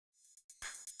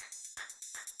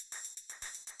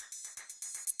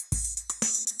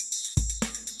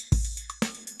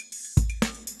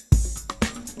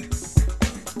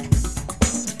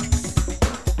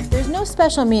no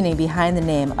special meaning behind the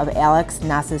name of Alex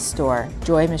Nosse's store,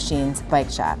 Joy Machines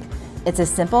Bike Shop. It's as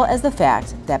simple as the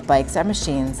fact that bikes are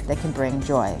machines that can bring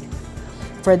joy.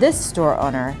 For this store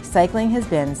owner, cycling has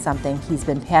been something he's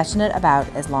been passionate about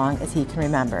as long as he can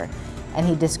remember, and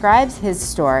he describes his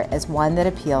store as one that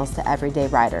appeals to everyday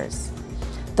riders.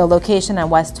 The location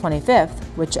on West 25th,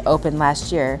 which opened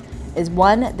last year, is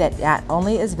one that not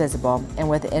only is visible and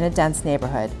within a dense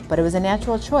neighborhood, but it was a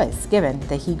natural choice given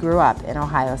that he grew up in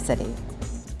Ohio City.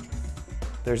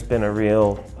 There's been a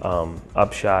real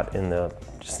upshot in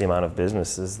just the amount of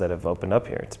businesses that have opened up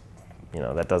here.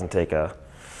 That doesn't take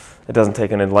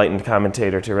an enlightened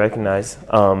commentator to recognize.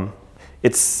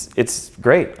 It's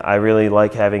great. I really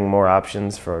like having more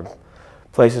options for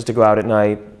places to go out at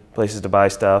night, places to buy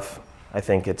stuff. I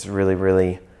think it's really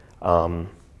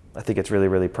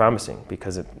promising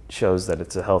because it shows that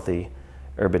it's a healthy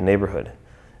urban neighborhood.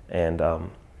 And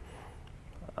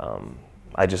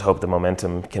I just hope the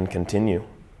momentum can continue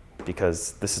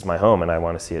because this is my home and I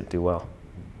want to see it do well.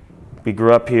 We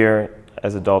grew up here.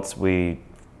 As adults, we're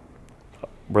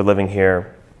living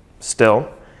here still.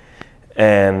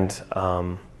 And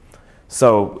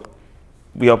so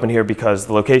we opened here because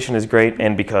the location is great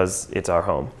and because it's our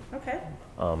home. Okay.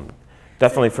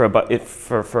 Definitely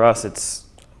for us, it's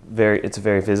a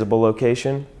very visible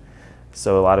location.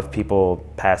 So a lot of people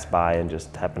pass by and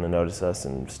just happen to notice us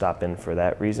and stop in for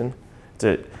that reason.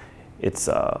 It's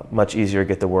much easier to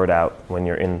get the word out when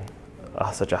you're in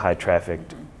such a high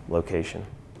trafficked location.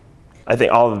 I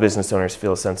think all of the business owners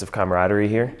feel a sense of camaraderie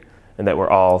here, and that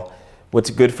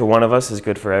what's good for one of us is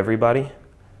good for everybody.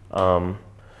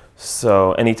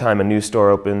 So anytime a new store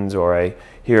opens or I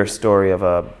hear a story of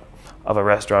a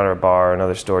restaurant or a bar or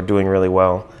another store doing really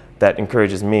well, that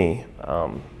encourages me.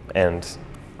 And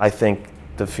I think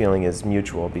the feeling is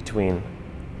mutual between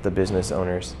the business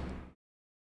owners.